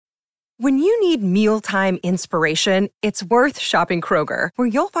When you need mealtime inspiration, it's worth shopping Kroger, where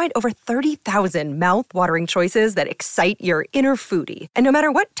you'll find over 30,000 mouth-watering choices that excite your inner foodie. And no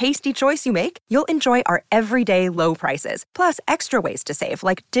matter what tasty choice you make, you'll enjoy our everyday low prices, plus extra ways to save,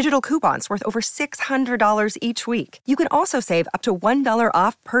 like digital coupons worth over $600 each week. You can also save up to $1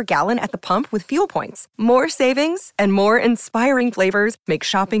 off per gallon at the pump with fuel points. More savings and more inspiring flavors make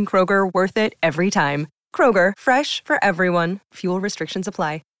shopping Kroger worth it every time. Kroger, fresh for everyone. Fuel restrictions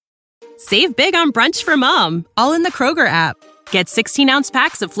apply. Save big on brunch for mom, all in the Kroger app. Get 16-ounce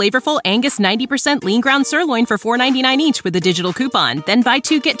packs of flavorful Angus 90% lean ground sirloin for $4.99 each with a digital coupon. Then buy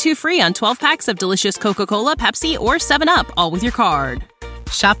 2, get 2 free on 12 packs of delicious Coca-Cola, Pepsi, or 7-Up, all with your card.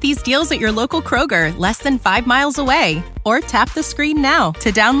 Shop these deals at your local Kroger, less than 5 miles away. Or tap the screen now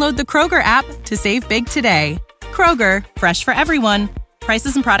to download the Kroger app to save big today. Kroger, fresh for everyone.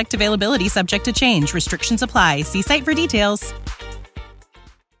 Prices and product availability subject to change. Restrictions apply. See site for details.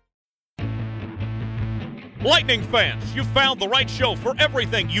 Lightning fans, you found the right show for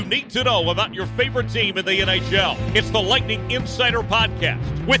everything you need to know about your favorite team in the NHL. It's the Lightning Insider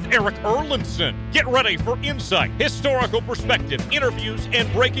Podcast with Eric Erlandson. Get ready for insight, historical perspective, interviews,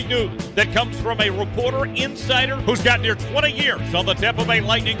 and breaking news that comes from a reporter insider who's got near 20 years on the Tampa Bay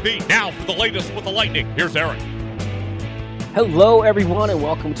Lightning beat. Now for the latest with the Lightning, here's Eric. Hello, everyone, and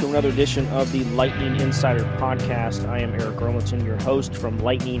welcome to another edition of the Lightning Insider Podcast. I am Eric Erlandson, your host from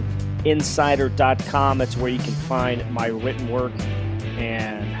LightningInsider.com. That's where you can find my written work.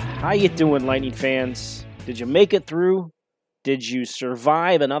 And how you doing, Lightning fans? Did you make it through? Did you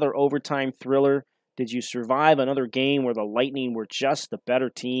survive another overtime thriller? Did you survive another game where the Lightning were just the better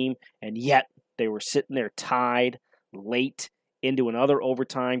team, and yet they were sitting there tied late into another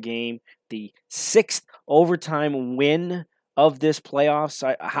overtime game? The 6th overtime win of this playoffs.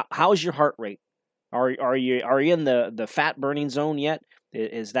 How's your heart rate? Are you in the fat burning zone yet?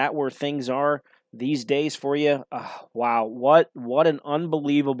 Is that where things are these days for you? Wow, what an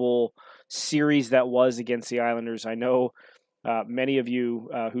unbelievable series that was against the Islanders. I know many of you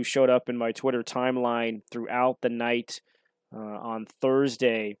who showed up in my Twitter timeline throughout the night on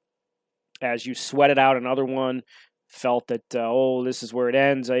Thursday, as you sweated out another one, felt that this is where it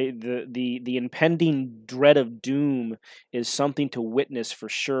ends. The impending dread of doom is something to witness for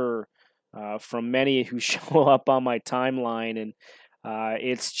sure from many who show up on my timeline, and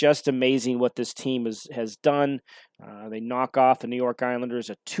it's just amazing what this team has done. They knock off the New York Islanders,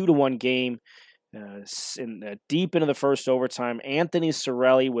 a 2-1 game deep into the first overtime. Anthony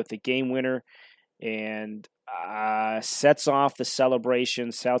Cirelli with the game winner, and sets off the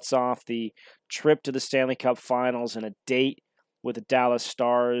celebration, sets off the trip to the Stanley Cup Finals and a date with the Dallas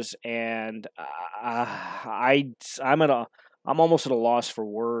Stars. And I'm almost at a loss for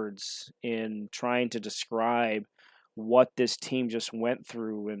words in trying to describe what this team just went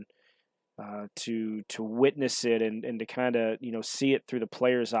through, and to witness it and to kind of see it through the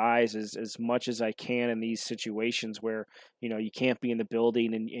players' eyes as much as I can in these situations where you can't be in the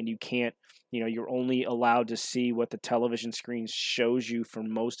building and you can't you're only allowed to see what the television screen shows you. For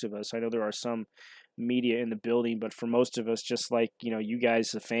most of us, I know there are some media in the building, but for most of us, just like you guys,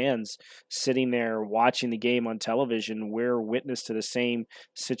 the fans sitting there watching the game on television, we're witness to the same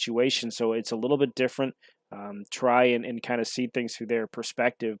situation. So it's a little bit different. Try and kind of see things through their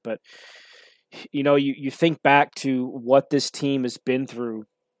perspective. But, you think back to what this team has been through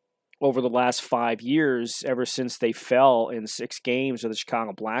over the last 5 years, ever since they fell in 6 games of the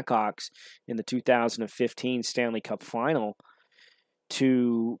Chicago Blackhawks in the 2015 Stanley Cup Final,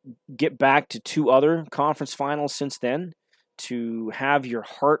 to get back to 2 other conference finals since then, to have your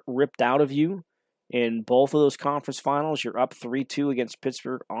heart ripped out of you in both of those conference finals. You're up 3-2 against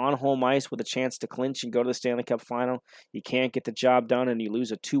Pittsburgh on home ice with a chance to clinch and go to the Stanley Cup Final. You can't get the job done, and you lose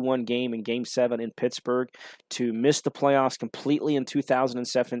a 2-1 game in Game 7 in Pittsburgh. To miss the playoffs completely in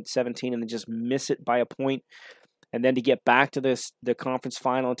 2017 and then just miss it by a point. And then to get back to the conference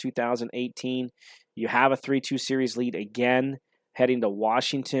final in 2018. You have a 3-2 series lead again, heading to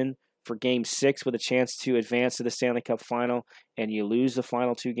Washington for Game 6 with a chance to advance to the Stanley Cup Final, and you lose the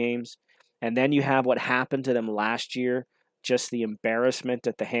final 2 games. And then you have what happened to them last year, just the embarrassment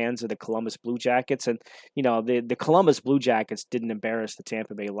at the hands of the Columbus Blue Jackets. And, the Columbus Blue Jackets didn't embarrass the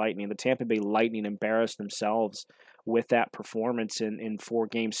Tampa Bay Lightning. The Tampa Bay Lightning embarrassed themselves with that performance in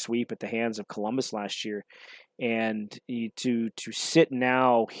 4-game sweep at the hands of Columbus last year. And to sit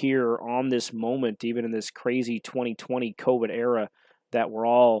now here on this moment, even in this crazy 2020 COVID era that we're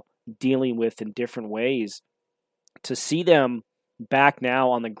all dealing with in different ways, to see them back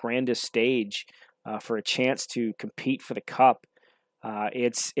now on the grandest stage for a chance to compete for the cup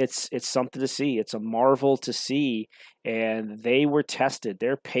It's something to see. It's a marvel to see, and they were tested.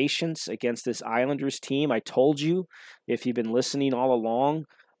 Their patience against this Islanders team. I told you, if you've been listening all along,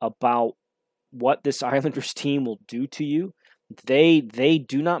 about what this Islanders team will do to you. They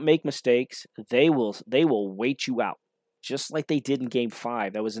do not make mistakes. They will wait you out, just like they did in Game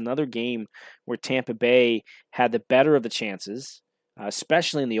 5. That was another game where Tampa Bay had the better of the chances,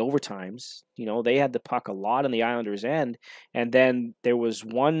 especially in the overtimes. They had the puck a lot on the Islanders' end, and then there was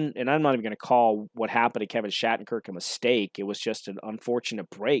one, and I'm not even going to call what happened to Kevin Shattenkirk a mistake. It was just an unfortunate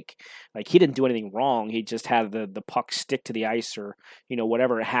break. Like, he didn't do anything wrong. He just had the puck stick to the ice, or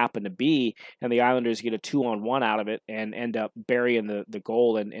whatever it happened to be, and the Islanders get a 2-on-1 out of it and end up burying the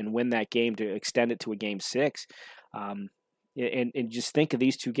goal and win that game to extend it to a Game 6. And just think of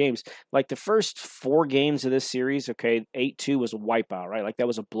these two games. Like, the first 4 games of this series, okay, 8-2 was a wipeout, right? Like, that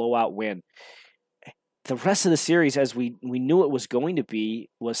was a blowout win. The rest of the series, as we knew it was going to be,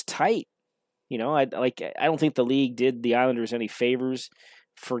 was tight. I don't think the league did the Islanders any favors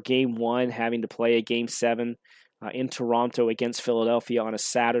for Game 1, having to play a Game 7 in Toronto against Philadelphia on a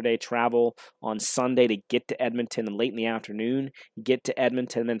Saturday, travel on Sunday to get to Edmonton, and late in the afternoon, get to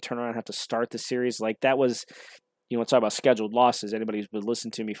Edmonton, and then turn around and have to start the series. Like, that was... talk about scheduled losses. Anybody who's been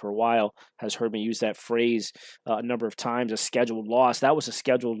listening to me for a while has heard me use that phrase a number of times, a scheduled loss. That was a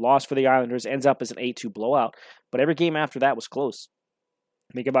scheduled loss for the Islanders. Ends up as an 8-2 blowout. But every game after that was close.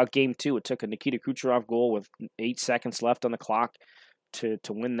 Think about Game 2. It took a Nikita Kucherov goal with 8 seconds left on the clock to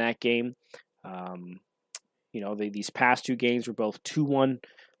win that game. These past 2 games were both 2-1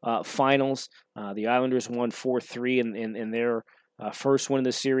 finals. The Islanders won 4-3 in their first win of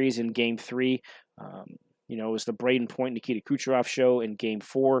the series in Game 3. It was the Braden Point Nikita Kucherov show in Game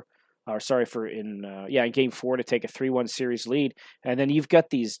 4. In Game 4 to take a 3-1 series lead. And then you've got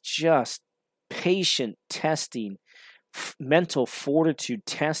these just patient testing, mental fortitude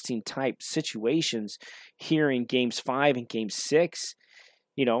testing type situations here in Games 5 and Game 6.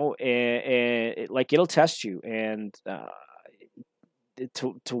 It'll test you. And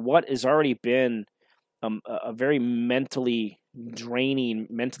to what has already been a very mentally draining,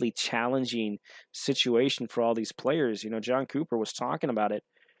 mentally challenging situation for all these players. John Cooper was talking about it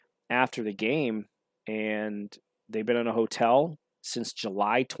after the game, and they've been in a hotel since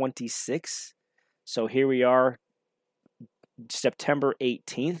July 26th. So here we are, September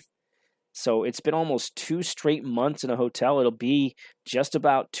 18th. So it's been almost 2 straight months in a hotel. It'll be just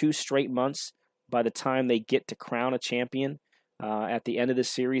about 2 straight months by the time they get to crown a champion at the end of the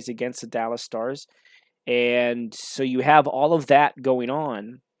series against the Dallas Stars. And so you have all of that going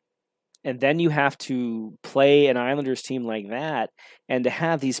on, and then you have to play an Islanders team like that, and to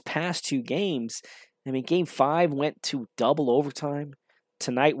have these past 2 games. I mean, Game 5 went to double overtime.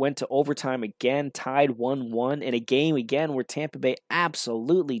 Tonight went to overtime again, tied 1-1, in a game again where Tampa Bay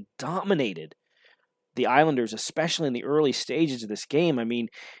absolutely dominated the Islanders, especially in the early stages of this game. I mean,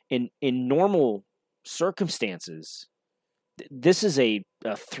 in normal circumstances, this is a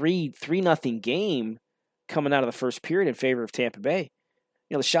 3-0 game coming out of the first period in favor of Tampa Bay.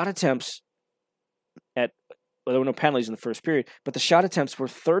 The shot attempts there were no penalties in the first period, but the shot attempts were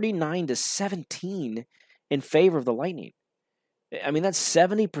 39-17 in favor of the Lightning. I mean, that's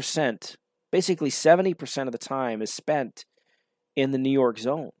 70%, basically 70% of the time is spent in the New York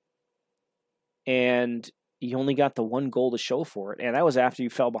zone. And you only got the 1 goal to show for it, and that was after you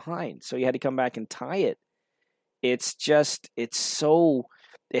fell behind. So you had to come back and tie it. It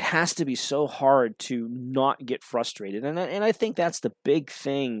has to be so hard to not get frustrated. And I think that's the big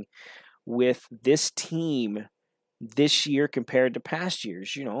thing with this team this year compared to past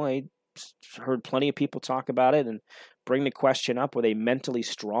years. I heard plenty of people talk about it and bring the question up, were they mentally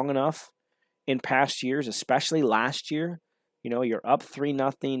strong enough in past years, especially last year? You're up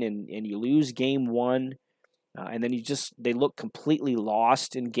 3-0 and you lose Game 1. And then they look completely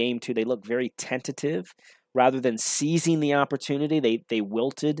lost in Game 2. They look very tentative. Rather than seizing the opportunity, they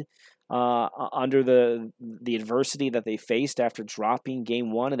wilted under the adversity that they faced after dropping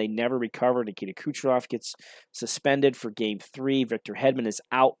Game 1, and they never recovered. Nikita Kucherov gets suspended for Game 3. Victor Hedman is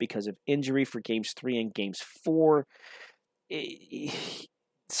out because of injury for Games 3 and Games 4.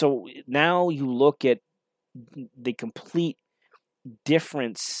 So now you look at the complete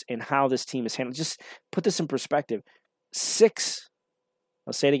difference in how this team is handled. Just put this in perspective. 6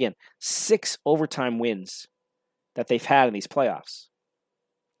 overtime wins that they've had in these playoffs.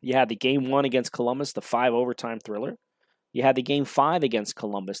 You had the Game 1 against Columbus, the 5 overtime thriller. You had the Game 5 against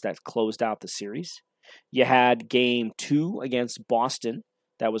Columbus that closed out the series. You had Game 2 against Boston.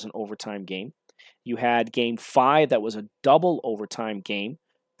 That was an overtime game. You had Game 5 that was a double overtime game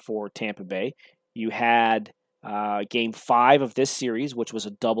for Tampa Bay. You had Game 5 of this series, which was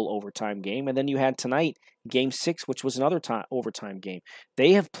a double overtime game. And then you had tonight, Game 6, which was another overtime game.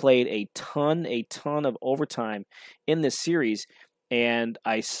 They have played a ton of overtime in this series. And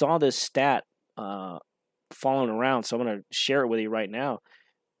I saw this stat falling around, so I'm going to share it with you right now.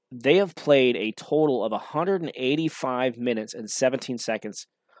 They have played a total of 185 minutes and 17 seconds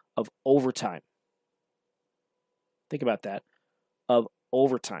of overtime. Think about that. Of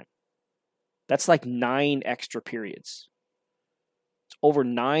overtime. That's like 9 extra periods. It's over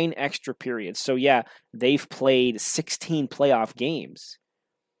 9 extra periods. So yeah, they've played 16 playoff games,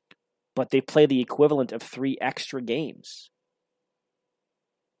 but they play the equivalent of 3 extra games.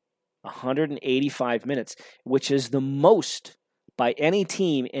 185 minutes, which is the most by any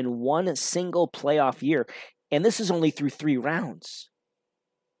team in one single playoff year. And this is only through 3 rounds.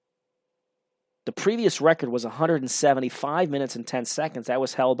 The previous record was 175 minutes and 10 seconds. That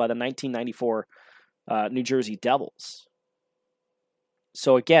was held by the 1994 New Jersey Devils.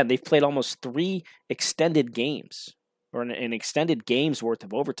 So again, they've played almost 3 extended games, or an extended game's worth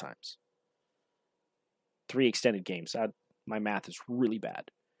of overtimes. 3 extended games. My math is really bad.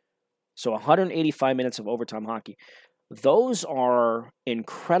 So 185 minutes of overtime hockey. Those are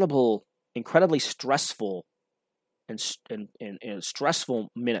incredibly stressful and stressful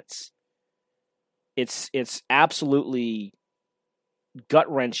minutes. It's absolutely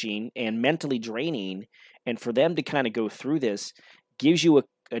gut-wrenching and mentally draining, and for them to kind of go through this gives you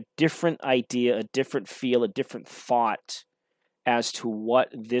a different idea, a different feel, a different thought as to what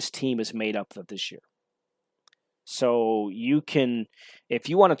this team is made up of this year. So you can, if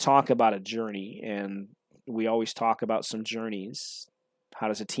you want to talk about a journey, and we always talk about some journeys, how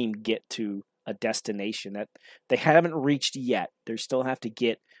does a team get to a destination that they haven't reached yet? They still have to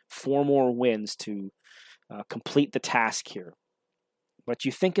get 4 more wins to complete the task here. But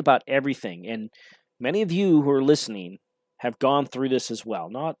you think about everything, and many of you who are listening have gone through this as well.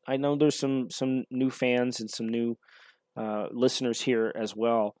 I know there's some new fans and some new listeners here as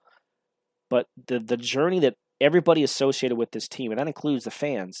well, but the journey that everybody associated with this team, and that includes the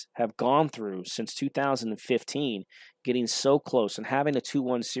fans, have gone through since 2015, getting so close and having a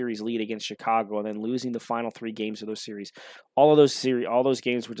 2-1 series lead against Chicago and then losing the final 3 games of those series. All those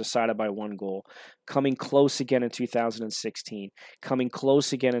games were decided by 1 goal. Coming close again in 2016, coming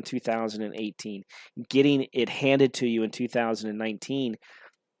close again in 2018, getting it handed to you in 2019.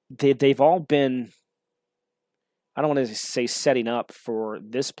 They've all been, I don't want to say setting up for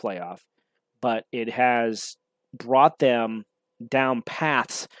this playoff, but it has brought them down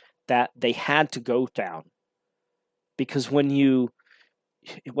paths that they had to go down. Because when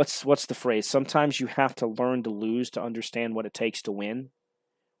what's the phrase? Sometimes you have to learn to lose to understand what it takes to win,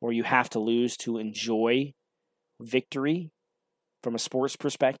 or you have to lose to enjoy victory from a sports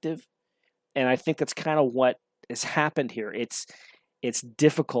perspective. And I think that's kind of what has happened here. It's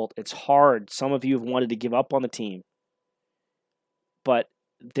difficult, it's hard. Some of you have wanted to give up on the team, but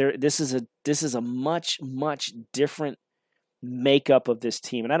this is a much different makeup of this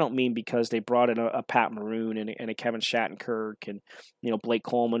team, and I don't mean because they brought in a Pat Maroon and a Kevin Shattenkirk and Blake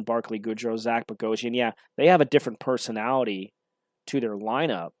Coleman, Barclay Goodrow, Zach Bogosian. Yeah, they have a different personality to their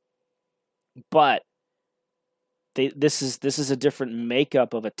lineup, but this is a different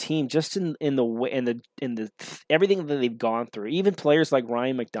makeup of a team just in the everything that they've gone through. Even players like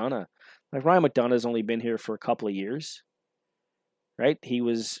Ryan McDonagh. Like Ryan McDonagh has only been here for a couple of years. Right? He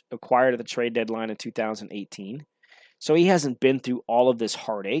was acquired at the trade deadline in 2018. So he hasn't been through all of this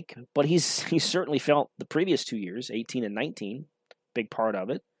heartache, but he's certainly felt the previous 2 years, 18 and 19, big part of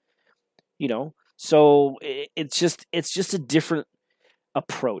it. So it's just a different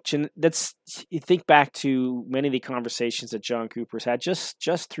approach. And you think back to many of the conversations that Jon Cooper's had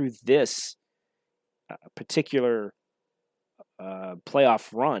just through this particular playoff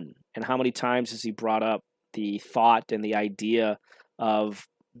run, and how many times has he brought up the thought and the idea of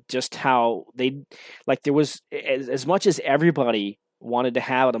just how there was, as much as everybody wanted to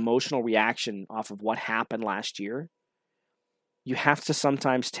have an emotional reaction off of what happened last year, you have to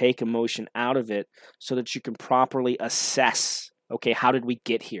sometimes take emotion out of it so that you can properly assess, okay, how did we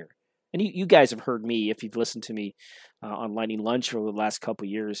get here? And you guys have heard me, if you've listened to me on Lightning Lunch over the last couple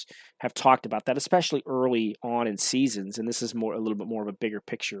of years, have talked about that, especially early on in seasons. And this is a little bit more of a bigger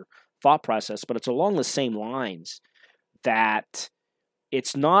picture thought process, but it's along the same lines that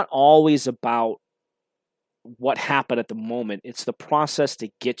it's not always about what happened at the moment. It's the process to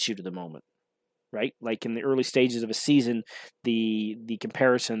get you to the moment, right? Like in the early stages of a season, the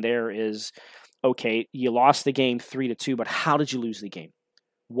comparison there is, okay, you lost the game 3-2, but how did you lose the game?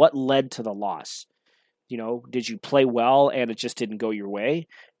 What led to the loss? Did you play well and it just didn't go your way?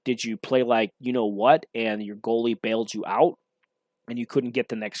 Did you play like you know what, and your goalie bailed you out, and you couldn't get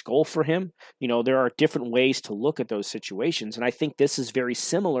the next goal for him? There are different ways to look at those situations, and I think this is very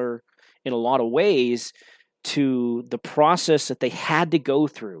similar in a lot of ways to the process that they had to go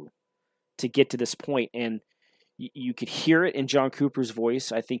through to get to this point. And you could hear it in John Cooper's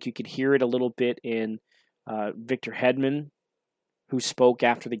voice. I think you could hear it a little bit in Victor Hedman, who spoke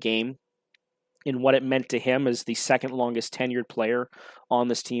after the game, in what it meant to him as the second longest tenured player on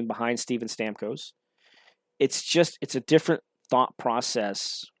this team behind Steven Stamkos. It's a different thought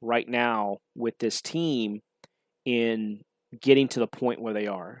process right now with this team in getting to the point where they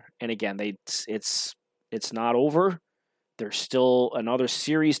are. And again, it's not over. There's still another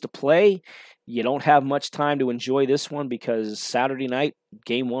series to play. You don't have much time to enjoy this one because Saturday night,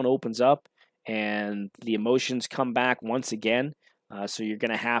 game 1 opens up and the emotions come back once again. So you're going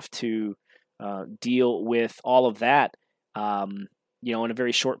to have to deal with all of that, in a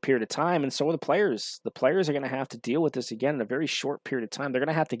very short period of time. And so are the players. The players are going to have to deal with this again in a very short period of time. They're going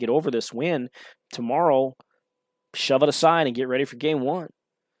to have to get over this win tomorrow, shove it aside, and get ready for game 1.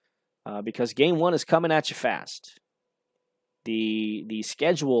 Because game 1 is coming at you fast. The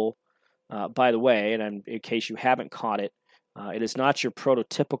schedule, by the way, and in case you haven't caught it, it is not your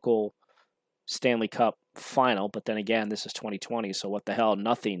prototypical Stanley Cup final, but then again, this is 2020, so what the hell?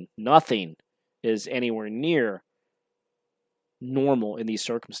 Nothing is anywhere near normal in these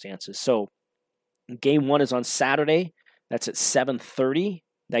circumstances. So game 1 is on Saturday. That's at 7:30.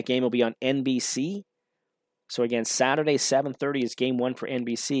 That game will be on NBC. So again, Saturday, 7:30 is game 1 for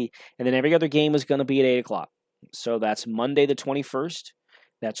NBC. And then every other game is going to be at 8 o'clock. So that's Monday the 21st.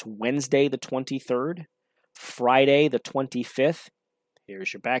 That's Wednesday the 23rd. Friday the 25th.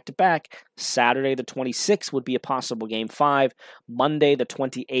 Here's your back-to-back. Saturday the 26th would be a possible game 5. Monday the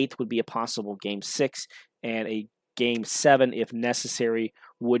 28th would be a possible game 6. And a game 7, if necessary,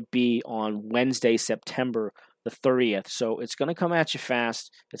 would be on Wednesday, September the 30th. So it's going to come at you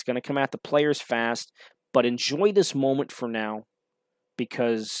fast. It's going to come at the players fast. But enjoy this moment for now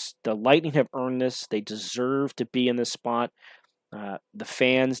because the Lightning have earned this. They deserve to be in this spot. The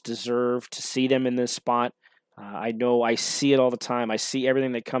fans deserve to see them in this spot. I know I see it all the time. I see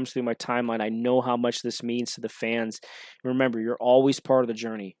everything that comes through my timeline. I know how much this means to the fans. Remember, you're always part of the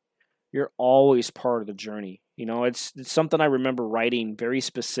journey. You're always part of the journey. It's something I remember writing very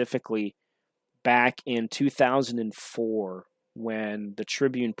specifically back in 2004 when the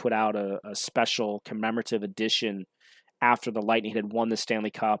Tribune put out a special commemorative edition after the Lightning had won the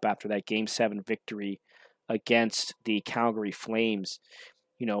Stanley Cup after that Game 7 victory against the Calgary Flames.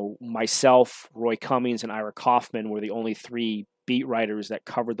 Myself, Roy Cummings, and Ira Kaufman were the only 3 beat writers that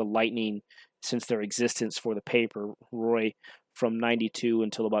covered the Lightning since their existence for the paper. Roy from 92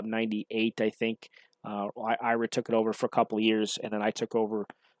 until about 98, I think. Ira took it over for a couple of years, and then I took over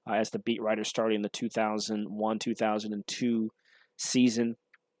as the beat writer starting the 2001-2002 season.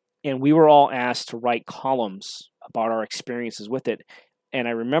 And we were all asked to write columns about our experiences with it. And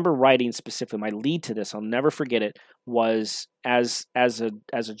I remember writing specifically, my lead to this, I'll never forget it, was as a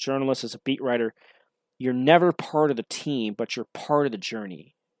journalist, as a beat writer, you're never part of the team, but you're part of the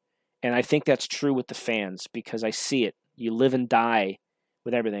journey. And I think that's true with the fans because I see it. You live and die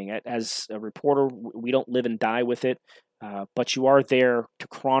with everything. As a reporter, we don't live and die with it, but you are there to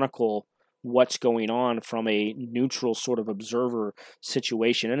chronicle what's going on from a neutral sort of observer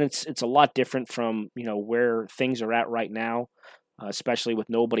situation. And it's a lot different from where things are at right now. Especially with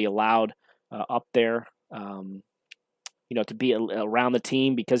nobody allowed up there, to be around the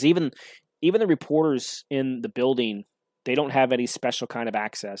team. Because even the reporters in the building, they don't have any special kind of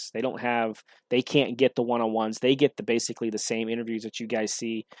access. They can't get the one-on-ones. They get basically the same interviews that you guys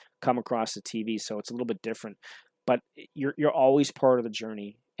see come across the TV. So it's a little bit different. But you're always part of the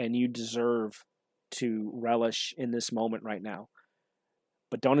journey, and you deserve to relish in this moment right now.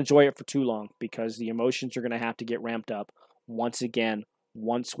 But don't enjoy it for too long because the emotions are going to have to get ramped up once again,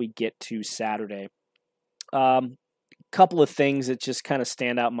 once we get to Saturday. Couple of things that just kind of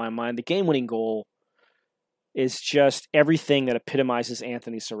stand out in my mind. The game-winning goal is just everything that epitomizes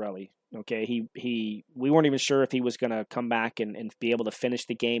Anthony Cirelli. Okay, we weren't even sure if he was going to come back and be able to finish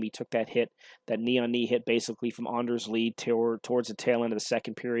the game. He took that hit, that knee-on-knee hit basically from Anders Lee towards the tail end of the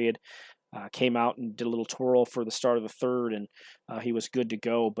second period. Came out and did a little twirl for the start of the third, and he was good to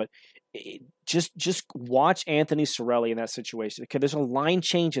go. But just watch Anthony Cirelli in that situation. Okay, there's a line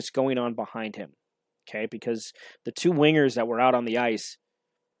change that's going on behind him. Okay, because the 2 wingers that were out on the ice,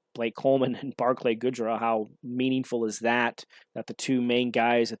 Blake Coleman and Barclay Goodrow, how meaningful is that the 2 main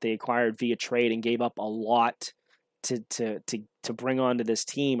guys that they acquired via trade and gave up a lot to bring onto this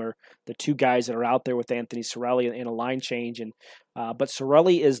team are the two guys that are out there with Anthony Cirelli in a line change. And but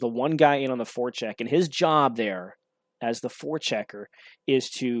Cirelli is the one guy in on the forecheck, and his job there as the forechecker is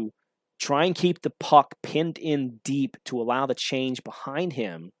to try and keep the puck pinned in deep to allow the change behind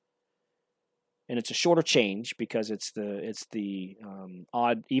him. And it's a shorter change because it's the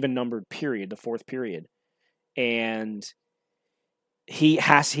odd even numbered period, the fourth period, and he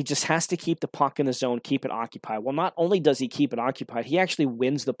just has to keep the puck in the zone, keep it occupied. Well, not only does he keep it occupied, he actually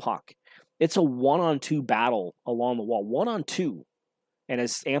wins the puck. It's a 1-on-2 battle along the wall, 1-on-2, and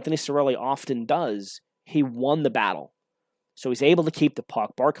as Anthony Cirelli often does, he won the battle. So he's able to keep the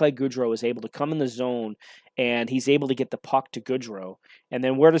puck. Barclay Goodrow is able to come in the zone, and he's able to get the puck to Goodrow. And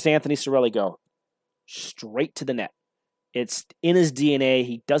then where does Anthony Cirelli go? Straight to the net. It's in his DNA.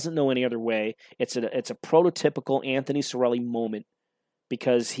 He doesn't know any other way. It's a prototypical Anthony Cirelli moment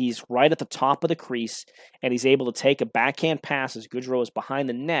because he's right at the top of the crease, and he's able to take a backhand pass as Goodrow is behind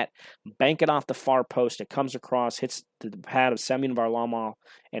the net, bank it off the far post. It comes across, hits the pad of Semyon Varlamov,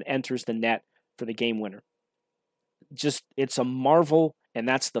 and enters the net for the game winner. Just, it's a marvel, and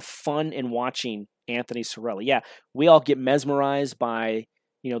that's the fun in watching Anthony Cirelli. Yeah, we all get mesmerized by,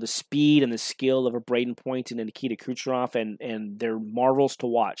 the speed and the skill of a Braden Point and a Nikita Kucherov, and they're marvels to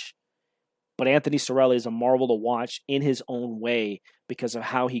watch. But Anthony Cirelli is a marvel to watch in his own way because of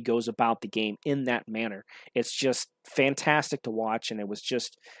how he goes about the game in that manner. It's just fantastic to watch, and it was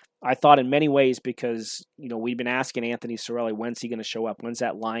just, I thought in many ways, because, we've been asking Anthony Cirelli, when's he going to show up? When's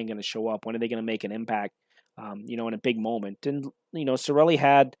that line going to show up? When are they going to make an impact? In a big moment. And,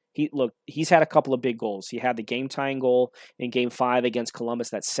 Cirelli he's had a couple of big goals. He had the game-tying goal in Game 5 against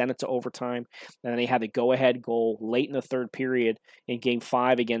Columbus that sent it to overtime. And then he had the go-ahead goal late in the third period in Game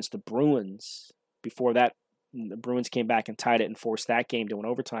 5 against the Bruins. Before that, the Bruins came back and tied it and forced that game to an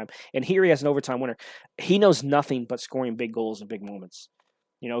overtime. And here he has an overtime winner. He knows nothing but scoring big goals in big moments.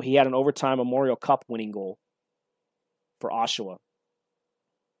 He had an overtime Memorial Cup winning goal for Oshawa.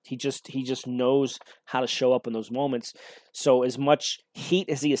 He just knows how to show up in those moments. So as much heat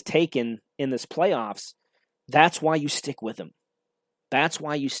as he has taken in this playoffs, that's why you stick with him. That's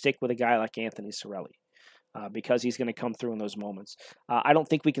why you stick with a guy like Anthony Cirelli, because he's going to come through in those moments. I don't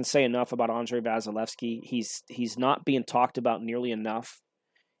think we can say enough about Andrei Vasilevskiy. He's not being talked about nearly enough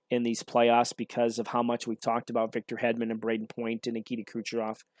in these playoffs because of how much we've talked about Victor Hedman and Braden Point and Nikita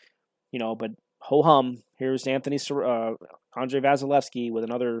Kucherov. But ho-hum, here's Andrei Vasilevskiy with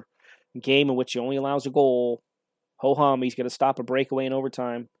another game in which he only allows a goal. Ho-hum, he's going to stop a breakaway in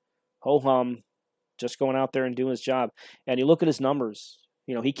overtime. Ho-hum, just going out there and doing his job. And you look at his numbers.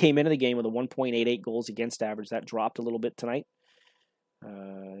 He came into the game with a 1.88 goals against average. That dropped a little bit tonight.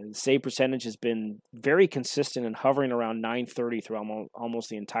 The save percentage has been very consistent and hovering around .930 through almost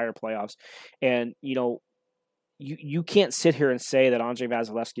the entire playoffs. And, You can't sit here and say that Andrei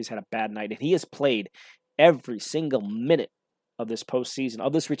Vasilevskiy's had a bad night. And he has played every single minute of this postseason,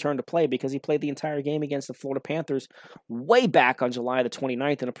 of this return to play, because he played the entire game against the Florida Panthers way back on July the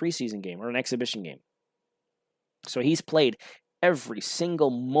 29th in a preseason game or an exhibition game. So he's played every single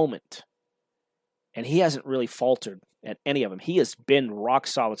moment. And he hasn't really faltered at any of them. He has been rock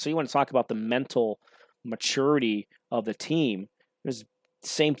solid. So you want to talk about the mental maturity of the team. There's the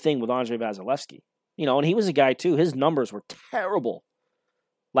same thing with Andrei Vasilevskiy. And he was a guy, too. His numbers were terrible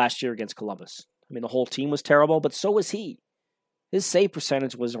last year against Columbus. The whole team was terrible, but so was he. His save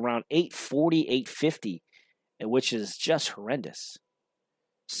percentage was around .840, .850, which is just horrendous.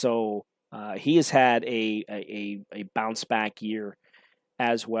 So he has had a bounce-back year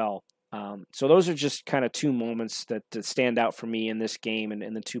as well. So those are just kind of two moments that stand out for me in this game,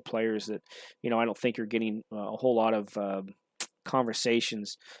 and the two players that, I don't think are getting a whole lot of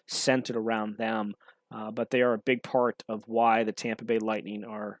conversations centered around them. But they are a big part of why the Tampa Bay Lightning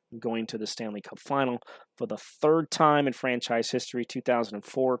are going to the Stanley Cup Final for the third time in franchise history.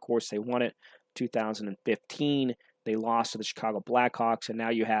 2004, of course, they won it. 2015, they lost to the Chicago Blackhawks. And now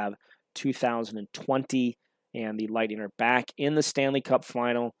you have 2020, and the Lightning are back in the Stanley Cup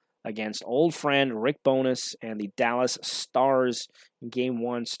Final against old friend Rick Bowness and the Dallas Stars. Game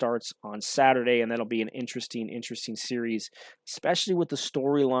 1 starts on Saturday, and that'll be an interesting series, especially with the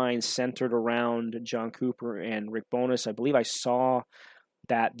storyline centered around John Cooper and Rick Bowness. I believe I saw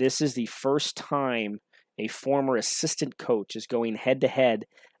that this is the first time a former assistant coach is going head-to-head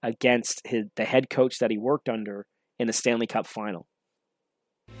against the head coach that he worked under in the Stanley Cup Final.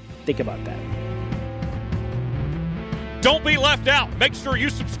 Think about that. Don't be left out. Make sure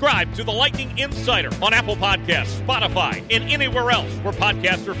you subscribe to the Lightning Insider on Apple Podcasts, Spotify, and anywhere else where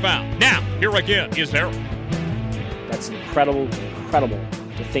podcasts are found. Now, here again is Eric. That's incredible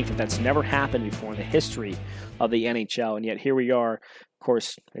to to think that that's never happened before in the history of the NHL, and yet here we are. Of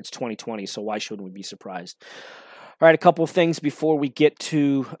course, it's 2020, so why shouldn't we be surprised? All right, a couple of things before we get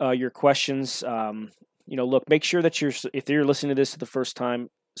to your questions. Look, make sure that if you're listening to this for the first time,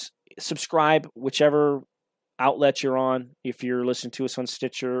 subscribe whichever outlet you're on. If you're listening to us on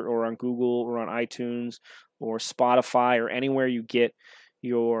Stitcher or on Google or on iTunes or Spotify or anywhere you get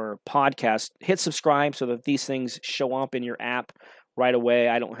your podcast, hit subscribe so that these things show up in your app right away.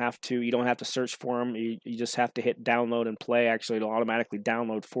 You don't have to search for them. You just have to hit download and play. Actually, it'll automatically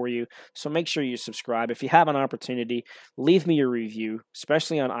download for you. So make sure you subscribe. If you have an opportunity, leave me your review,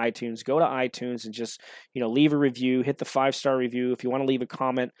 especially on iTunes. Go to iTunes and just, leave a review. Hit the 5-star review. If you want to leave a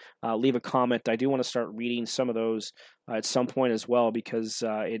comment, leave a comment. I do want to start reading some of those at some point as well, because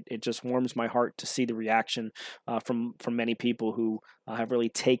it just warms my heart to see the reaction from many people who have really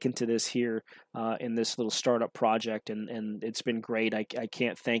taken to this here in this little startup project, and it's been great. I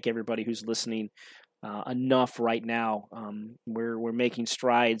can't thank everybody who's listening enough right now. We're making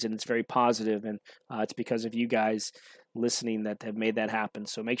strides, and it's very positive, and it's because of you guys listening that have made that happen.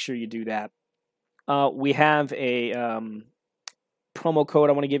 So make sure you do that. We have a promo code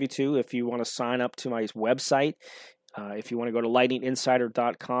I want to give you too if you want to sign up to my website. If you want to go to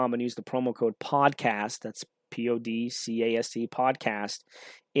lightninginsider.com and use the promo code podcast, that's PODCAST podcast,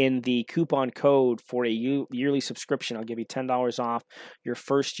 in the coupon code for a yearly subscription, I'll give you $10 off your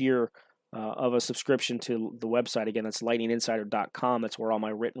first year of a subscription to the website. Again, that's lightninginsider.com. That's where all my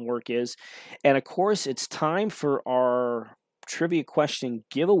written work is. And of course, it's time for our trivia question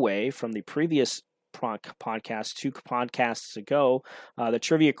giveaway from the previous podcast 2 podcasts ago. The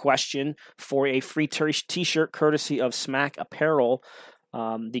trivia question for a free t-shirt courtesy of Smack Apparel.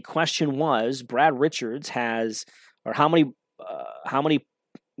 The question was, Brad Richards how many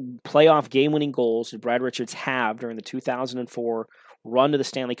playoff game-winning goals did Brad Richards have during the 2004 run to the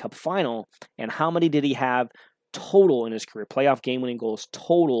Stanley Cup Final, and how many did he have total in his career, playoff game-winning goals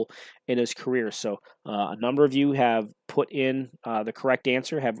total in his career? So a number of you have put in the correct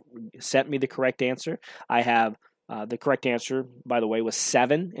answer, have sent me the correct answer. I have the correct answer, by the way, was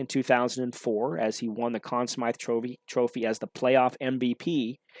 7 in 2004 as he won the Conn Smythe trophy as the playoff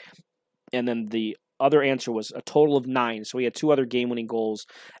MVP. And then the other answer was a total of 9. So he had 2 other game-winning goals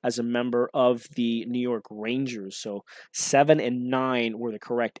as a member of the New York Rangers. So 7 and 9 were the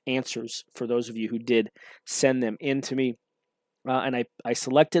correct answers for those of you who did send them in to me. And I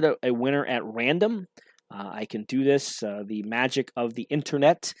selected a winner at random. I can do this, the magic of the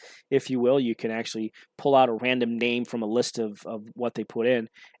internet, if you will. You can actually pull out a random name from a list of what they put in.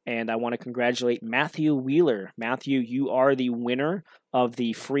 And I want to congratulate Matthew Wheeler. Matthew, you are the winner of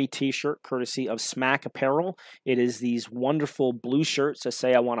the free t-shirt courtesy of Smack Apparel. It is these wonderful blue shirts that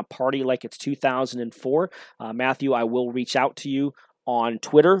say, "I want to party like it's 2004. Matthew, I will reach out to you on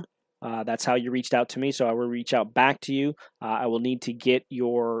Twitter. That's how you reached out to me, so I will reach out back to you. I will need to get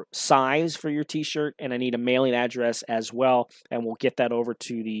your size for your t-shirt, and I need a mailing address as well, and we'll get that over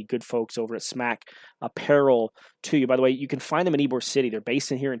to the good folks over at Smack Apparel to you. By the way, you can find them in Ybor City. They're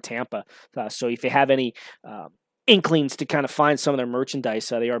based in here in Tampa, so if you have any inklings to kind of find some of their merchandise,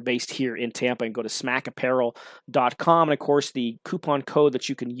 they are based here in Tampa, and go to smackapparel.com. And of course, the coupon code that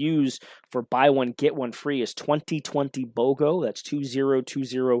you can use for buy one, get one free is 2020 BOGO. That's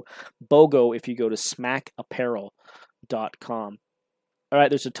 2020 BOGO if you go to smackapparel.com. All right,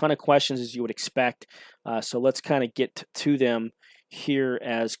 there's a ton of questions as you would expect. So let's kind of get to them here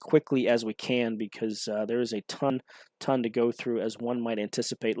as quickly as we can, because there is a ton to go through, as one might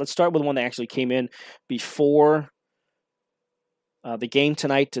anticipate. Let's start with one that actually came in before the game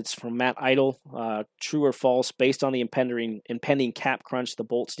tonight. It's from Matt Idle. True or false? Based on the impending cap crunch, the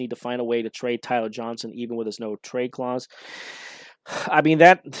Bolts need to find a way to trade Tyler Johnson, even with his no trade clause. I mean,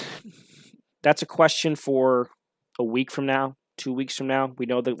 that's a question for a week from now, 2 weeks from now. We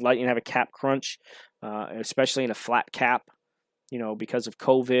know the Lightning have a cap crunch, especially in a flat cap, because of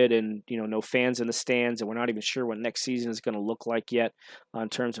COVID and, no fans in the stands, and we're not even sure what next season is going to look like yet in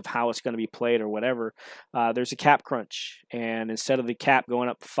terms of how it's going to be played or whatever. There's a cap crunch, and instead of the cap going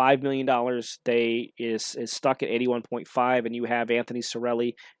up $5 million, they is stuck at 81.5, and you have Anthony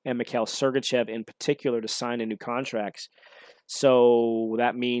Cirelli and Mikhail Sergachev in particular to sign in new contracts. So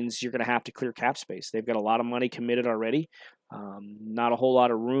that means you're going to have to clear cap space. They've got a lot of money committed already. Not a whole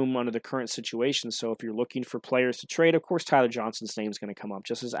lot of room under the current situation. So if you're looking for players to trade, of course, Tyler Johnson's name is going to come up,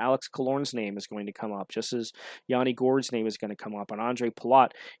 just as Alex Killorn's name is going to come up, just as Yanni Gourde's name is going to come up, and Andre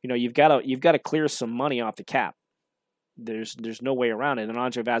Palat. You've got to clear some money off the cap. There's no way around it. And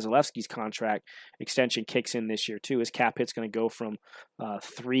Andre Vasilevsky's contract extension kicks in this year too. His cap hit's going to go from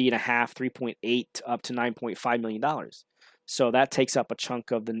 3.8 up to $9.5 million. So that takes up a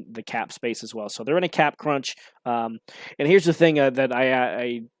chunk of the cap space as well. So they're in a cap crunch. And here's the thing that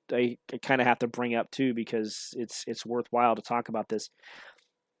I kind of have to bring up too, because it's worthwhile to talk about this.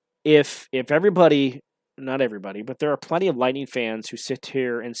 If everybody, not everybody, but there are plenty of Lightning fans who sit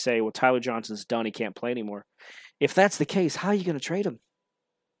here and say, well, Tyler Johnson's done, he can't play anymore. If that's the case, how are you going to trade him?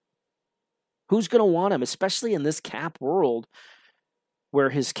 Who's going to want him, especially in this cap world where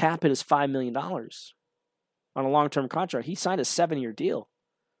his cap hit is $5 million on a long-term contract? He signed a 7-year deal.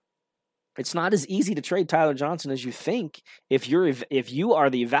 It's not as easy to trade Tyler Johnson as you think. If you are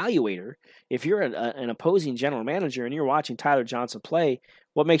the evaluator, if you're an opposing general manager and you're watching Tyler Johnson play,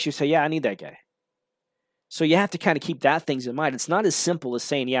 what makes you say, yeah, I need that guy? So you have to kind of keep that things in mind. It's not as simple as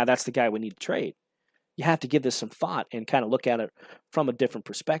saying, yeah, that's the guy we need to trade. You have to give this some thought and kind of look at it from a different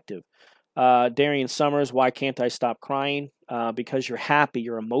perspective. Darian Summers, why can't I stop crying? Because you're happy,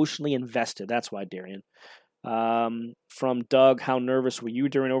 you're emotionally invested. That's why, Darian. From Doug, how nervous were you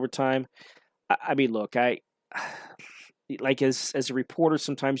during overtime? I mean, look, like as a reporter,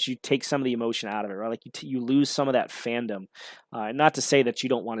 sometimes you take some of the emotion out of it, right? Like you lose some of that fandom. Not to say that you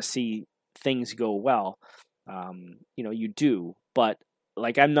don't want to see things go well. You do, but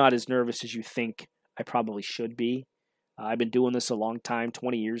like I'm not as nervous as you think I probably should be. I've been doing this a long time,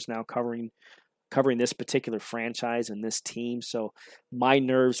 20 years now, covering this particular franchise and this team. So my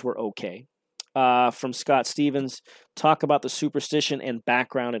nerves were okay. From Scott Stevens, talk about the superstition and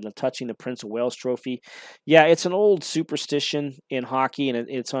background in touching the Prince of Wales trophy. Yeah, it's an old superstition in hockey, and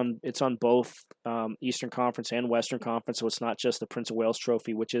it's on both Eastern Conference and Western Conference. So it's not just the Prince of Wales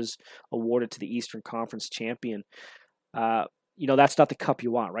trophy, which is awarded to the Eastern Conference champion. That's not the cup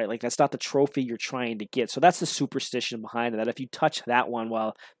you want, right? Like that's not the trophy you're trying to get. So that's the superstition behind it. That if you touch that one,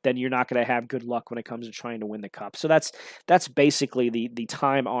 well, then you're not going to have good luck when it comes to trying to win the cup. So that's basically the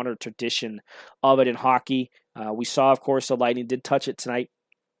time-honored tradition of it in hockey. We saw, of course, the Lightning did touch it tonight.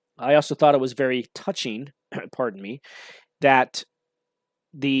 I also thought it was very touching, pardon me, that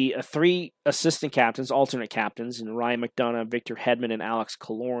the three assistant captains, alternate captains, and Ryan McDonough, Victor Hedman, and Alex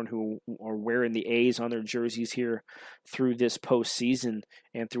Killorn, who are wearing the A's on their jerseys here through this postseason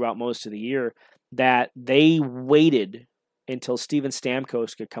and throughout most of the year, that they waited until Steven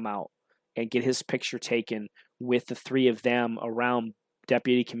Stamkos could come out and get his picture taken with the three of them around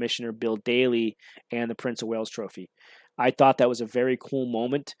Deputy Commissioner Bill Daly and the Prince of Wales trophy. I thought that was a very cool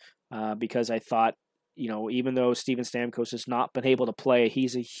moment because I thought, even though Steven Stamkos has not been able to play,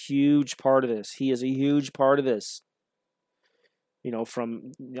 he's a huge part of this. He is a huge part of this.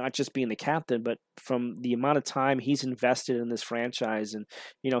 From not just being the captain, but from the amount of time he's invested in this franchise. And,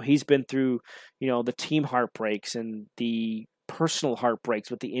 he's been through, the team heartbreaks and the personal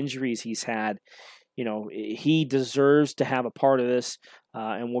heartbreaks with the injuries he's had. He deserves to have a part of this.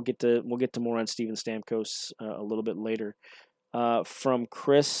 And we'll get to more on Steven Stamkos a little bit later. From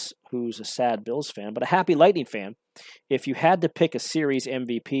Chris, who's a sad Bills fan, but a happy Lightning fan. If you had to pick a series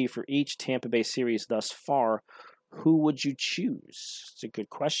MVP for each Tampa Bay series thus far, who would you choose? It's a good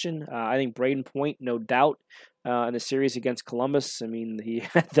question. I think Braden Point, no doubt, in the series against Columbus. I mean, he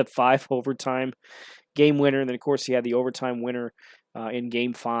had the 5 overtime game winner, and then, of course, he had the overtime winner in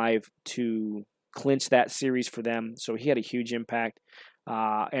Game 5 to clinch that series for them. So he had a huge impact.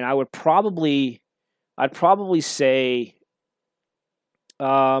 And I'd probably say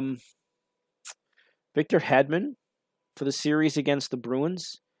Victor Hedman for the series against the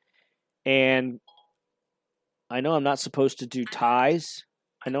Bruins. And I know I'm not supposed to do ties.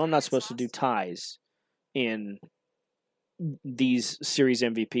 In these series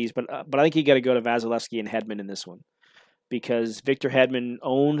MVPs, but I think you got to go to Vasilevsky and Hedman in this one, because Victor Hedman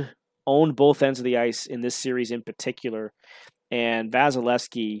owned both ends of the ice in this series in particular, and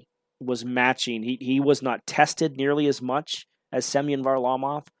Vasilevsky was matching. He was not tested nearly as much as Semyon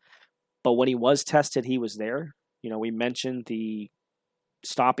Varlamov, but when he was tested, he was there. We mentioned the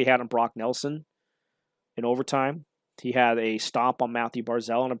stop he had on Brock Nelson in overtime. He had a stop on Matthew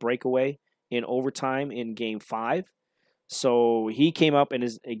Barzal on a breakaway in overtime in Game 5. So he came up, and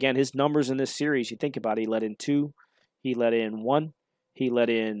his numbers in this series, you think about it, he let in 2, he let in 1, he let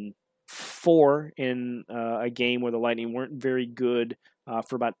in 4 in a game where the Lightning weren't very good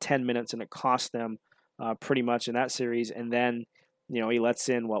for about 10 minutes, and it cost them pretty much in that series. And then, he lets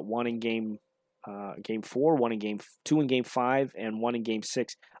in, 1 in Game 4, 1 in Game 2 in Game 5, and 1 in Game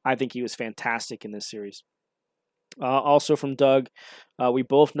 6. I think he was fantastic in this series. Also from Doug, we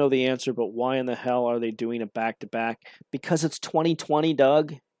both know the answer, but why in the hell are they doing a back-to-back? Because it's 2020,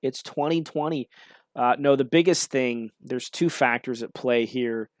 Doug. It's 2020. No, the biggest thing, there's 2 factors at play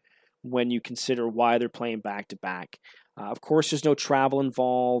here when you consider why they're playing back-to-back. Of course, there's no travel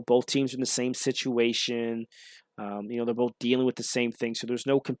involved. Both teams are in the same situation. They're both dealing with the same thing, so there's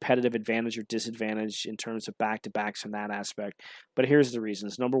no competitive advantage or disadvantage in terms of back-to-backs from that aspect. But here's the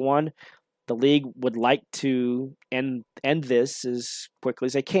reasons. Number one, the league would like to end this as quickly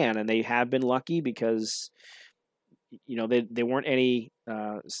as they can, and they have been lucky because they weren't any.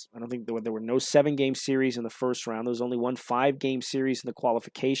 I don't think there were no 7-game series in the first round. There was only one 5-game series in the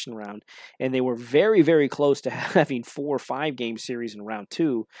qualification round, and they were very, very close to having 4 or 5-game series in round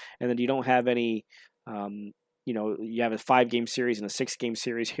 2. And then you don't have any. You have a 5-game series and a 6-game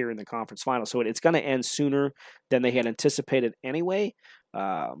series here in the conference final, so it's going to end sooner than they had anticipated anyway.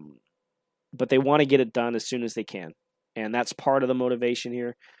 But they want to get it done as soon as they can, and that's part of the motivation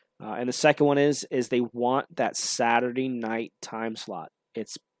here. And the second one is they want that Saturday night time slot.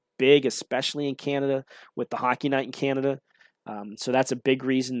 It's big, especially in Canada, with the hockey night in Canada. So that's a big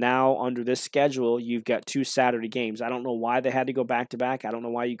reason now under this schedule, you've got 2 Saturday games. I don't know why they had to go back-to-back. I don't know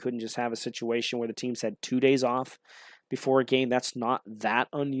why you couldn't just have a situation where the teams had 2 days off before a game. That's not that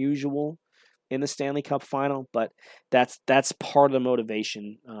unusual in the Stanley Cup final, but that's part of the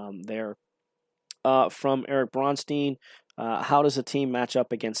motivation there. From Eric Bronstein, how does a team match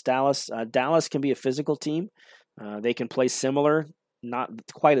up against Dallas? Dallas can be a physical team. They can play similar, not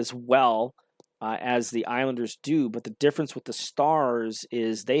quite as well as the Islanders do, but the difference with the Stars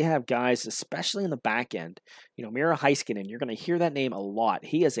is they have guys, especially in the back end. Miro Heiskanen, you're going to hear that name a lot.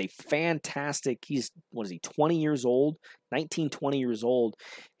 He is a fantastic, 20 years old, 19, 20 years old.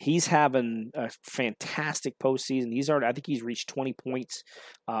 He's having a fantastic postseason. I think he's reached 20 points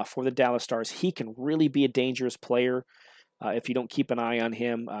for the Dallas Stars. He can really be a dangerous player if you don't keep an eye on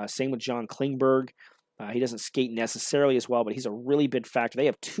him. Same with John Klingberg. He doesn't skate necessarily as well, but he's a really big factor. They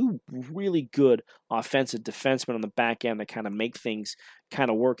have 2 really good offensive defensemen on the back end that kind of make things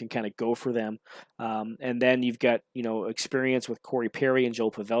kind of work and kind of go for them. And then you've got, experience with Corey Perry and Joe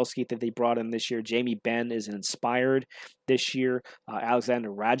Pavelski that they brought in this year. Jamie Benn is inspired this year.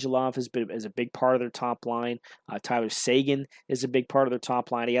 Alexander Radulov is a big part of their top line. Tyler Seguin is a big part of their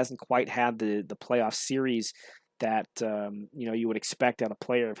top line. He hasn't quite had the playoff series that you would expect out of a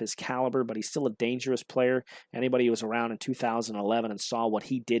player of his caliber, but he's still a dangerous player. Anybody who was around in 2011 and saw what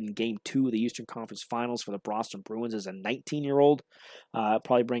he did in Game 2 of the Eastern Conference Finals for the Boston Bruins as a 19-year-old,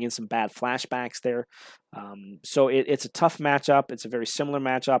 probably bring in some bad flashbacks there. So it's a tough matchup. It's a very similar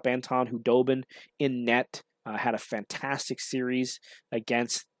matchup. Anton Khudobin in net had a fantastic series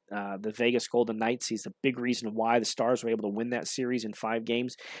against the Vegas Golden Knights. He's the big reason why the Stars were able to win that series in 5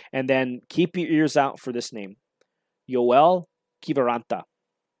 games. And then keep your ears out for this name. Yoel Kiviranta,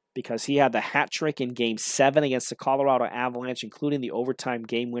 because he had the hat trick in Game 7 against the Colorado Avalanche, including the overtime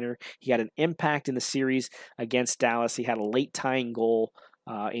game winner. He had an impact in the series against Dallas. He had a late tying goal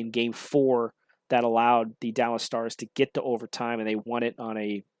in Game 4 that allowed the Dallas Stars to get to overtime, and they won it on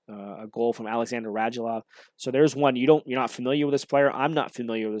a goal from Alexander Radulov. So there's one. You're not familiar with this player. I'm not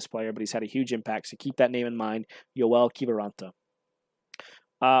familiar with this player, but he's had a huge impact. So keep that name in mind, Yoel Kiviranta.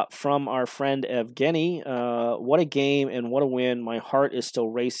 From our friend Evgeny, what a game and what a win. My heart is still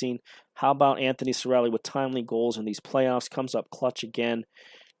racing. How about Anthony Cirelli with timely goals in these playoffs? Comes up clutch again.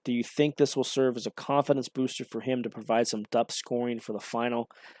 Do you think this will serve as a confidence booster for him to provide some depth scoring for the final?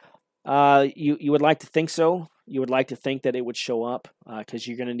 You would like to think so. You would like to think that it would show up because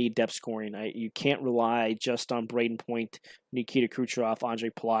you're going to need depth scoring. You can't rely just on Braden Point, Nikita Kucherov, Andre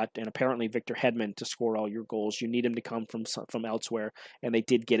Palat, and apparently Victor Hedman to score all your goals. You need him to come from elsewhere, and they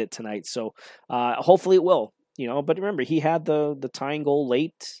did get it tonight. So hopefully it will. But remember, he had the tying goal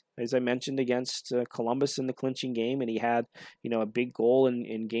late, as I mentioned, against Columbus in the clinching game, and he had, a big goal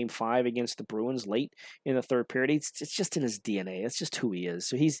in Game 5 against the Bruins late in the third period. It's just in his DNA. It's just who he is.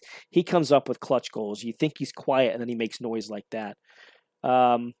 So he comes up with clutch goals. You think he's quiet, and then he makes noise like that.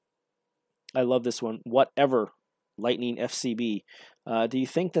 I love this one. Whatever, Lightning FCB. Do you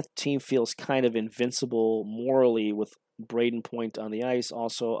think that the team feels kind of invincible morally with Braden Point on the ice?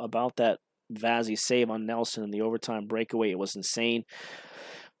 Also, about that Vazzy save on Nelson in the overtime breakaway, it was insane.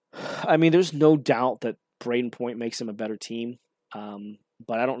 I mean, there's no doubt that Braden Point makes him a better team,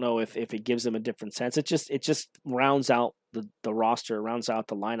 but I don't know if it gives them a different sense. It just rounds out the roster, rounds out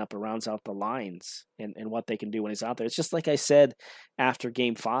the lineup, rounds out the lines and what they can do when he's out there. It's just like I said after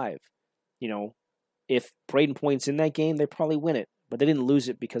Game 5. If Braden Point's in that game, they probably win it, but they didn't lose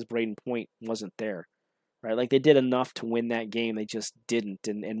it because Braden Point wasn't there. Right, like they did enough to win that game, they just didn't,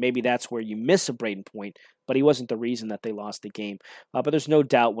 and maybe that's where you miss a Braden Point, but he wasn't the reason that they lost the game. But there's no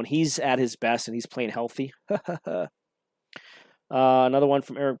doubt when he's at his best and he's playing healthy. Another one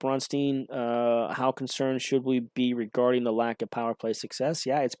from Eric Bronstein. How concerned should we be regarding the lack of power play success?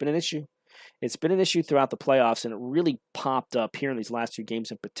 Yeah, it's been an issue. It's been an issue throughout the playoffs, and it really popped up here in these last 2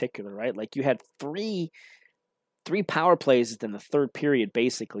 games in particular. Right, like you had 3 3 power plays in the third period,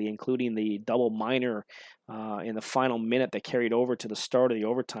 basically, including the double minor in the final minute that carried over to the start of the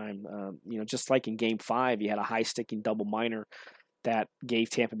overtime. Just like in Game 5, you had a high-sticking double minor that gave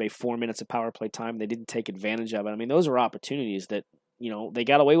Tampa Bay 4 minutes of power play time. They didn't take advantage of it. I mean, those are opportunities that, they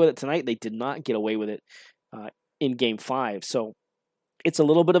got away with it tonight. They did not get away with it in Game 5. So it's a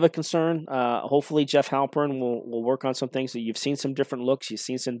little bit of a concern. Hopefully Jeff Halpern will work on some things. So you've seen some different looks. You've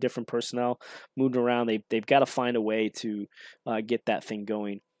seen some different personnel moving around. They've got to find a way to get that thing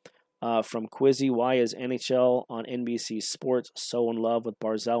going. From Quizzy, why is NHL on NBC Sports so in love with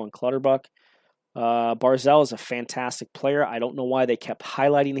Barzal and Clutterbuck? Barzal is a fantastic player. I don't know why they kept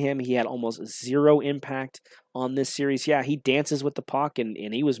highlighting him. He had almost zero impact on this series. Yeah, he dances with the puck, and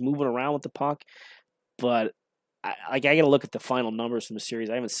he was moving around with the puck, but I got to look at the final numbers from the series.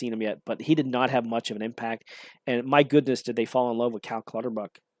 I haven't seen them yet, but he did not have much of an impact. And my goodness, did they fall in love with Cal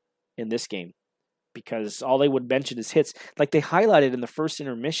Clutterbuck in this game? Because all they would mention is hits. Like they highlighted in the first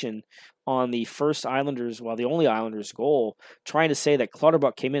intermission on the first Islanders, the only Islanders goal, trying to say that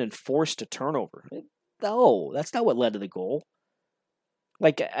Clutterbuck came in and forced a turnover. No, that's not what led to the goal.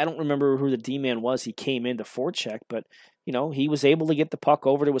 Like, I don't remember who the D-man was. He came in to forecheck, but, he was able to get the puck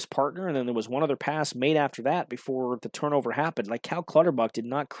over to his partner, and then there was one other pass made after that before the turnover happened. Like, Cal Clutterbuck did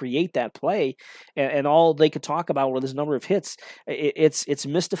not create that play, and all they could talk about were this number of hits. It's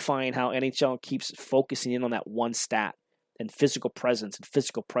mystifying how NHL keeps focusing in on that one stat, and physical presence, and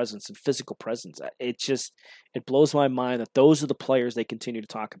physical presence, and physical presence. It blows my mind that those are the players they continue to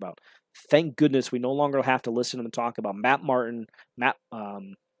talk about. Thank goodness we no longer have to listen to them talk about Matt Martin,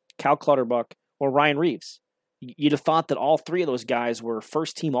 Cal Clutterbuck, or Ryan Reeves. You'd have thought that all 3 of those guys were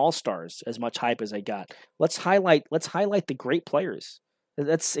first-team All-Stars, as much hype as they got. Let's highlight the great players.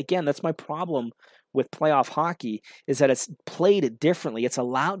 That's my problem with playoff hockey, is that it's played differently. It's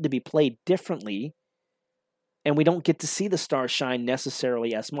allowed to be played differently, and we don't get to see the stars shine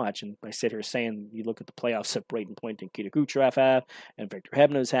necessarily as much. And I sit here saying, you look at the playoffs that Brayden Point and Nikita Kucherov have, and Victor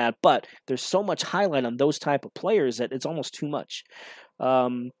Hedman's had, but there's so much highlight on those type of players that it's almost too much.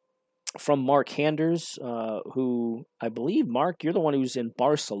 From Mark Handers, who I believe, Mark, you're the one who's in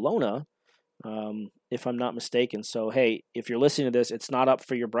Barcelona, if I'm not mistaken. So, hey, if you're listening to this, it's not up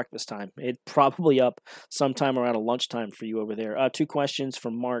for your breakfast time. It's probably up sometime around a lunchtime for you over there. 2 questions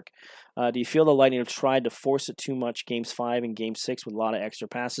from Mark. Do you feel the Lightning have tried to force it too much Games 5 and Game 6 with a lot of extra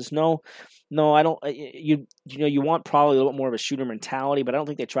passes? No, I don't. You want probably a little bit more of a shooter mentality, but I don't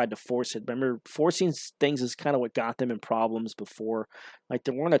think they tried to force it. Remember, forcing things is kind of what got them in problems before. Like,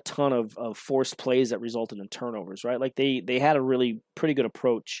 there weren't a ton of forced plays that resulted in turnovers, right? Like, they had a really pretty good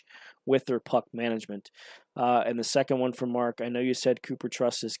approach with their puck management. And the second one from Mark, I know you said Cooper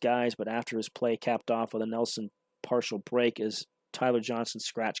trusts his guys, but after his play capped off with a Nelson partial break, is Tyler Johnson's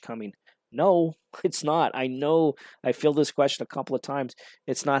scratch coming? No, it's not. I know I fielded this question a couple of times.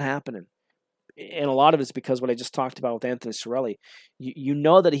 It's not happening. And a lot of it's because what I just talked about with Anthony Cirelli. You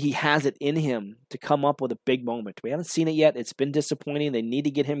know that he has it in him to come up with a big moment. We haven't seen it yet. It's been disappointing. They need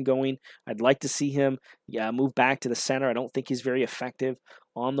to get him going. I'd like to see him move back to the center. I don't think he's very effective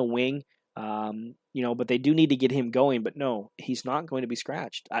on the wing. But they do need to get him going. But no, he's not going to be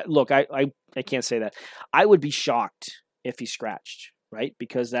scratched. I can't say that. I would be shocked if he's scratched, right?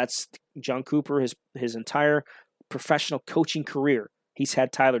 Because that's John Cooper, his entire professional coaching career. He's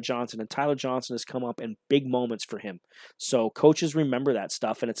had Tyler Johnson, and Tyler Johnson has come up in big moments for him. So coaches remember that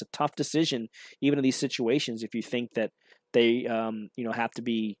stuff, and it's a tough decision, even in these situations, if you think that they, have to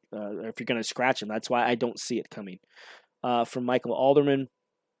be, if you're going to scratch him. That's why I don't see it coming. From Michael Alderman,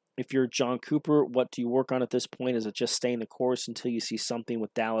 if you're John Cooper, what do you work on at this point? Is it just staying the course until you see something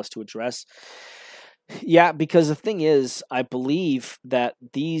with Dallas to address? Yeah, because the thing is, I believe that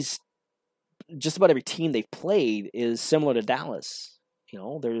just about every team they've played is similar to Dallas.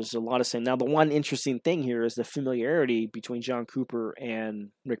 There's a lot of same. Now, the one interesting thing here is the familiarity between John Cooper and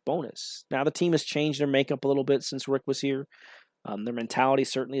Rick Bowness. Now, the team has changed their makeup a little bit since Rick was here. Their mentality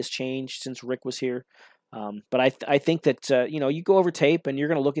certainly has changed since Rick was here. But I think that you go over tape and you're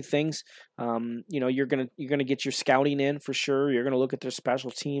going to look at things. You're going to get your scouting in for sure. You're going to look at their special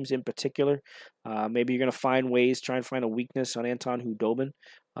teams in particular. Maybe you're going to try and find a weakness on Anton Khudobin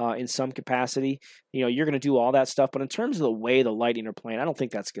in some capacity. You're going to do all that stuff. But in terms of the way the Lightning are playing, I don't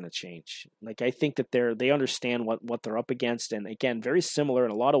think that's going to change. Like, I think that they understand what they're up against, and again, very similar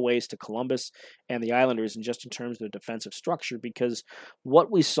in a lot of ways to Columbus and the Islanders, and just in terms of their defensive structure. Because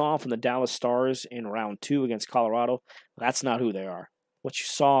what we saw from the Dallas Stars in round 2 against Colorado, that's not who they are. What you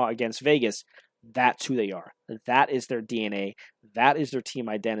saw against Vegas, that's who they are. That is their DNA. That is their team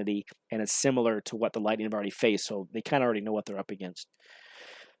identity, and it's similar to what the Lightning have already faced. So they kind of already know what they're up against.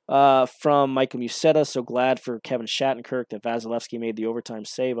 From Michael Musetta, so glad for Kevin Shattenkirk that Vasilevsky made the overtime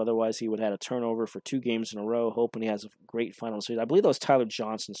save. Otherwise, he would have had a turnover for 2 games in a row, hoping he has a great final series. I believe that was Tyler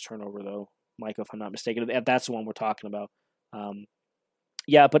Johnson's turnover, though, Michael, if I'm not mistaken. That's the one we're talking about.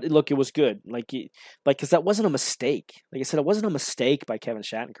 Yeah, but look, it was good. Because that wasn't a mistake. Like I said, it wasn't a mistake by Kevin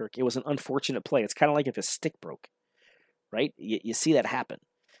Shattenkirk. It was an unfortunate play. It's kind of like if his stick broke, right? You see that happen.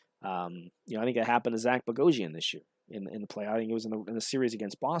 I think it happened to Zach Bogosian this year in the play. I think it was in the series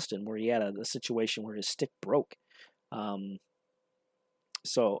against Boston where he had a situation where his stick broke. It's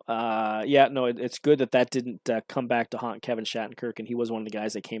good that didn't come back to haunt Kevin Shattenkirk, and he was one of the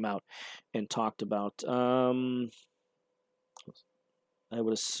guys that came out and talked about. I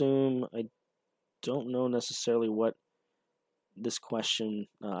would assume, I don't know necessarily what this question,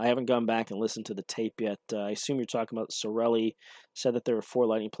 I haven't gone back and listened to the tape yet. I assume you're talking about Cirelli, said that there were 4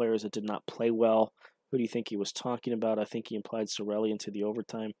 Lightning players that did not play well. Who do you think he was talking about? I think he implied Cirelli into the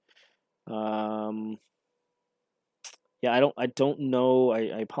overtime. I don't know.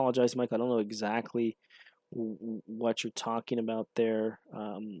 I apologize, Mike. I don't know exactly what you're talking about there.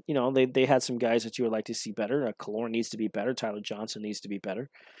 They had some guys that you would like to see better. Killorn needs to be better. Tyler Johnson needs to be better.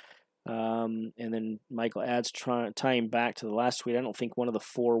 And then Michael adds, tying back to the last tweet, I don't think one of the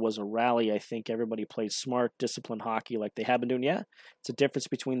 4 was a rally. I think everybody played smart, disciplined hockey like they have been doing. Yeah, it's a difference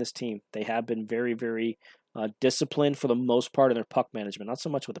between this team. They have been very, very disciplined for the most part in their puck management. Not so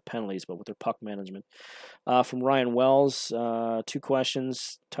much with the penalties, but with their puck management. From Ryan Wells, 2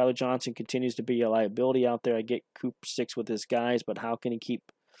 questions. Tyler Johnson continues to be a liability out there. I get Coop sticks with his guys, but how can he keep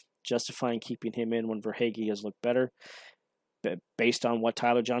justifying keeping him in when Verhaeghe has looked better? Based on what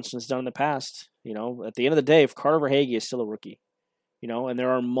Tyler Johnson has done in the past. At the end of the day, if Carter Verhaeghe is still a rookie, and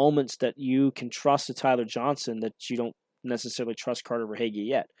there are moments that you can trust to Tyler Johnson that you don't necessarily trust Carter Verhaeghe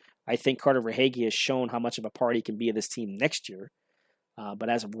yet. I think Carter Verhaeghe has shown how much of a part he can be of this team next year. But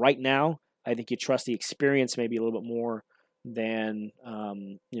as of right now, I think you trust the experience maybe a little bit more than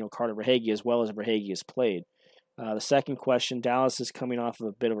Carter Verhaeghe, as well as Verhaeghe has played. The second question, Dallas is coming off of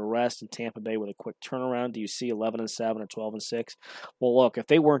a bit of a rest in Tampa Bay with a quick turnaround. Do you see 11-7 or 12-6? Well, look, if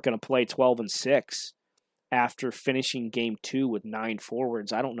they weren't going to play 12-6 after finishing Game 2 with 9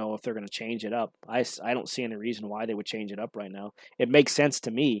 forwards, I don't know if they're going to change it up. I don't see any reason why they would change it up right now. It makes sense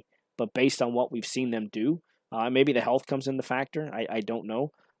to me, but based on what we've seen them do, maybe the health comes into factor. I don't know.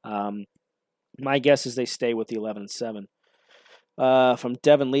 My guess is they stay with the 11-7. From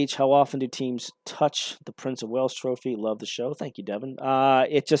Devin Leach, how often do teams touch the Prince of Wales trophy? Love the show. Thank you, Devin.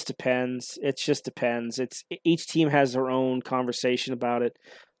 It just depends. Each team has their own conversation about it.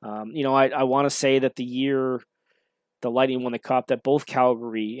 I want to say that the year the Lightning won the Cup, that both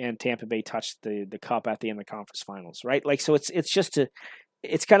Calgary and Tampa Bay touched the Cup at the end of the conference finals, right? So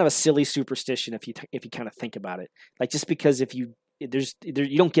it's kind of a silly superstition if you kind of think about it. Just because you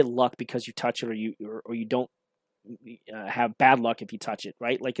don't get luck because you touch it or you don't have bad luck if you touch it,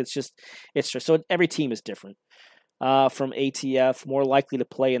 right? It's just so every team is different. From ATF, more likely to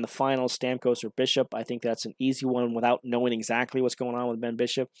play in the finals, Stamkos or Bishop. I think that's an easy one without knowing exactly what's going on with Ben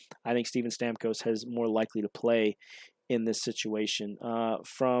Bishop. I think Steven Stamkos has more likely to play in this situation.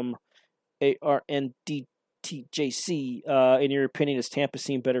 From ARNDTJC, in your opinion, has Tampa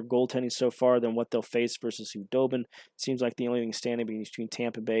seen better goaltending so far than what they'll face versus Khudobin? Seems like the only thing standing between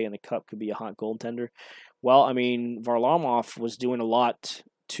Tampa Bay and the Cup could be a hot goaltender. Well, Varlamov was doing a lot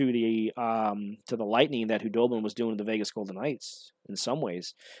to the Lightning that Khudobin was doing to the Vegas Golden Knights in some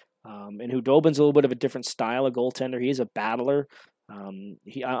ways. And Khudobin's a little bit of a different style of goaltender. He is a battler. I'm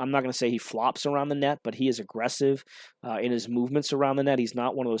not going to say he flops around the net, but he is aggressive in his movements around the net. He's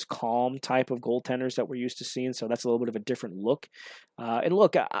not one of those calm type of goaltenders that we're used to seeing, so that's a little bit of a different look.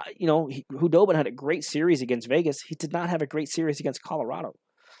 Khudobin had a great series against Vegas. He did not have a great series against Colorado.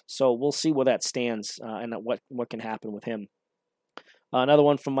 So we'll see where that stands and what can happen with him. Another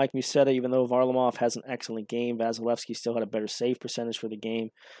one from Mike Musetta. Even though Varlamov has an excellent game, Vasilevsky still had a better save percentage for the game.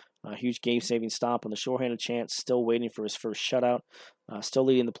 Huge game-saving stop on the shorthanded chance. Still waiting for his first shutout. Still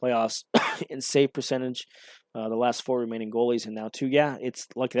leading the playoffs in save percentage. The last 4 remaining goalies and now 2. Yeah,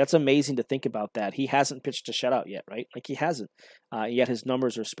 that's amazing to think about that. He hasn't pitched a shutout yet, right? He hasn't. Yet his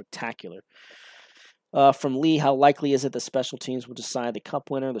numbers are spectacular. From Lee, how likely is it that special teams will decide the Cup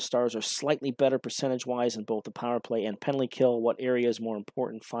winner? The Stars are slightly better percentage-wise in both the power play and penalty kill. What area is more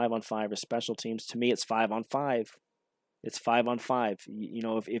important, 5-on-5 or special teams? To me, it's 5-on-5. It's 5-on-5.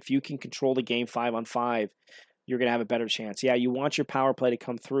 If you can control the game 5-on-5, you're going to have a better chance. Yeah, you want your power play to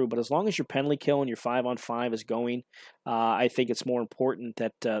come through, but as long as your penalty kill and your 5-on-5 is going, I think it's more important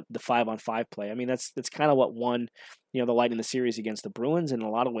that the 5-on-5 play. I mean, that's kind of what won, the Lightning the series against the Bruins. In a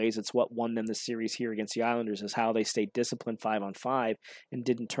lot of ways, it's what won them the series here against the Islanders, is how they stayed disciplined 5-on-5 and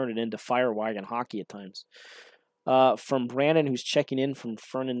didn't turn it into fire wagon hockey at times. From Brandon, who's checking in from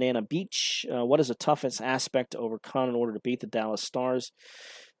Fernandina Beach, what is the toughest aspect to overcome in order to beat the Dallas Stars?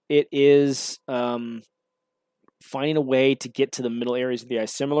 It is finding a way to get to the middle areas of the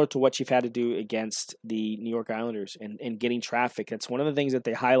ice, similar to what you've had to do against the New York Islanders and getting traffic. That's one of the things that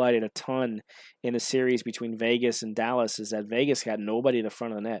they highlighted a ton in the series between Vegas and Dallas, is that Vegas had nobody in the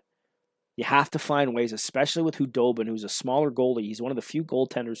front of the net. You have to find ways, especially with Hudobin, who's a smaller goalie. He's one of the few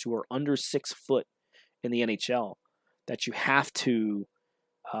goaltenders who are under 6 foot in the NHL, that you have to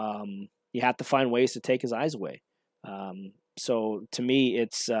find ways to take his eyes away. So to me,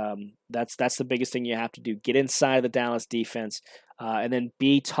 it's that's the biggest thing you have to do. Get inside the Dallas defense, and then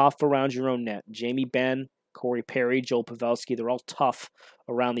be tough around your own net. Jamie Benn, Corey Perry, Joel Pavelski, they're all tough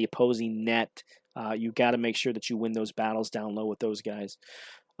around the opposing net. You got to make sure that you win those battles down low with those guys.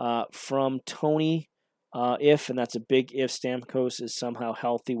 From Tony, and that's a big if, Stamkos is somehow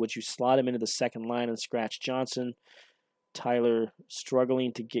healthy, would you slot him into the second line and scratch Johnson? Tyler,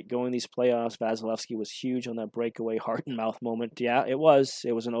 struggling to get going these playoffs. Vasilevsky was huge on that breakaway heart and mouth moment. Yeah, it was.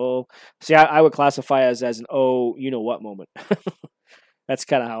 It was an oh. See, I would classify as an oh, you know what moment. That's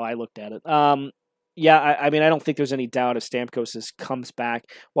kind of how I looked at it. Yeah, I mean, I don't think there's any doubt if Stamkos comes back.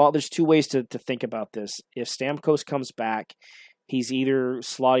 Well, there's two ways to think about this. If Stamkos comes back, he's either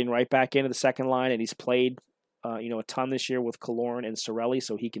slotting right back into the second line, and he's played a ton this year with Killorn and Cirelli,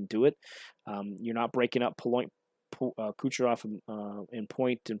 so he can do it. You're not breaking up Kucherov and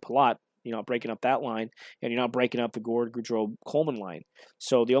Point and Palat. You're not breaking up that line, and you're not breaking up the Gord, Goudreau, Coleman line.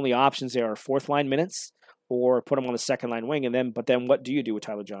 So the only options there are fourth line minutes, or put him on the second line wing, but then what do you do with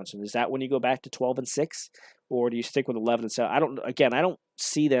Tyler Johnson? Is that when you go back to 12-6, or do you stick with 11-7? I don't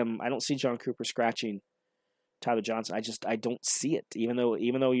see John Cooper scratching Tyler Johnson. I don't see it, even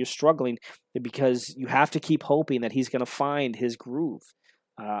though you're struggling, because you have to keep hoping that he's going to find his groove.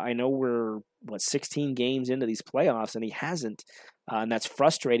 I know we're 16 games into these playoffs, and he hasn't, and that's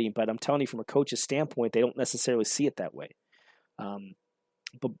frustrating. But I'm telling you, from a coach's standpoint, they don't necessarily see it that way.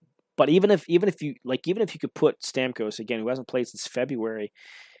 But even if you could put Stamkos, again, who hasn't played since February,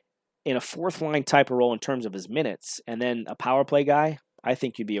 in a fourth line type of role in terms of his minutes, and then a power play guy, I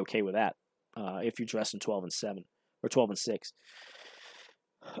think you'd be okay with that. If you're dressed in 12-7 or 12-6.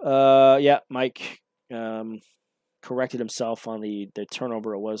 Yeah, Mike corrected himself on the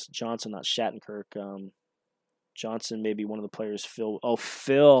turnover. It was Johnson, not Shattenkirk. Johnson may be one of the players. Phil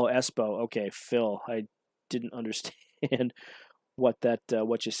Espo. Okay, Phil. I didn't understand what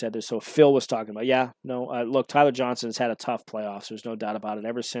you said there. So Phil was talking about. Yeah, no. Look, Tyler Johnson's had a tough playoffs. There's no doubt about it.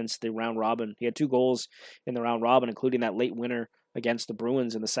 Ever since the round robin, he had 2 goals in the round robin, including that late winner against the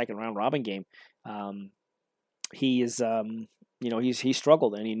Bruins in the second round robin game. He is, he's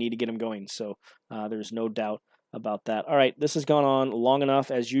struggled, and you need to get him going. So there's no doubt about that. All right, this has gone on long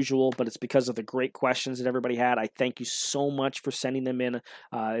enough as usual, but it's because of the great questions that everybody had. I thank you so much for sending them in.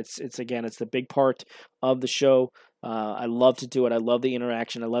 It's the big part of the show. I love to do it. I love the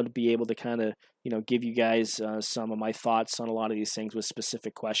interaction. I love to be able to kind of, give you guys some of my thoughts on a lot of these things with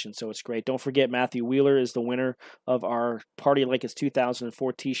specific questions. So it's great. Don't forget, Matthew Wheeler is the winner of our Party Like It's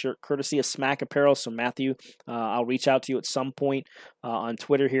 2004 t-shirt, courtesy of Smack Apparel. So Matthew, I'll reach out to you at some point on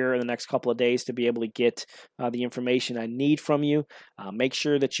Twitter here in the next couple of days to be able to get the information I need from you. Make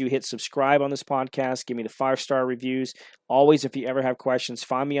sure that you hit subscribe on this podcast. Give me the 5-star reviews. Always, if you ever have questions,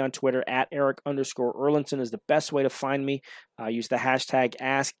 find me on Twitter at Eric_Erlinson is the best way to find me. Use the hashtag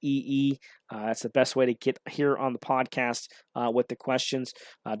AskEE. That's the best way to get here on the podcast with the questions.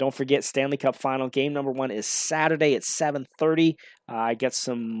 Don't forget, Stanley Cup Final game number 1 is Saturday at 7:30. I get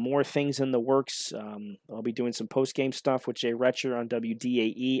some more things in the works. I'll be doing some post-game stuff with Jay Retcher on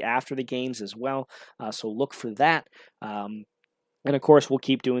WDAE after the games as well. So look for that. And, of course, we'll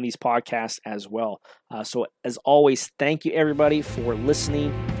keep doing these podcasts as well. So, as always, thank you, everybody, for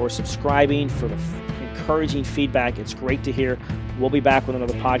listening, for subscribing, for the encouraging feedback. It's great to hear. We'll be back with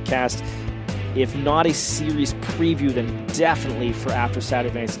another podcast. If not a series preview, then definitely for after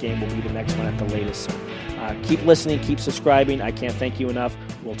Saturday night's game will be the next one at the latest. So, keep listening, keep subscribing. I can't thank you enough.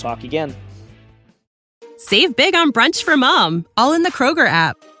 We'll talk again. Save big on brunch for mom, all in the Kroger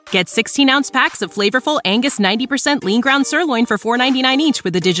app. Get 16-ounce packs of flavorful Angus 90% lean ground sirloin for $4.99 each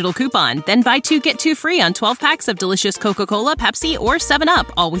with a digital coupon. Then buy 2, get 2 free on 12 packs of delicious Coca-Cola, Pepsi, or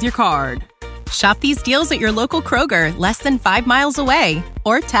 7-Up, all with your card. Shop these deals at your local Kroger, less than 5 miles away.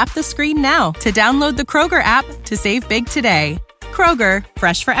 Or tap the screen now to download the Kroger app to save big today. Kroger,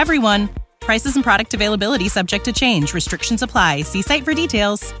 fresh for everyone. Prices and product availability subject to change. Restrictions apply. See site for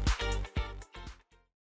details.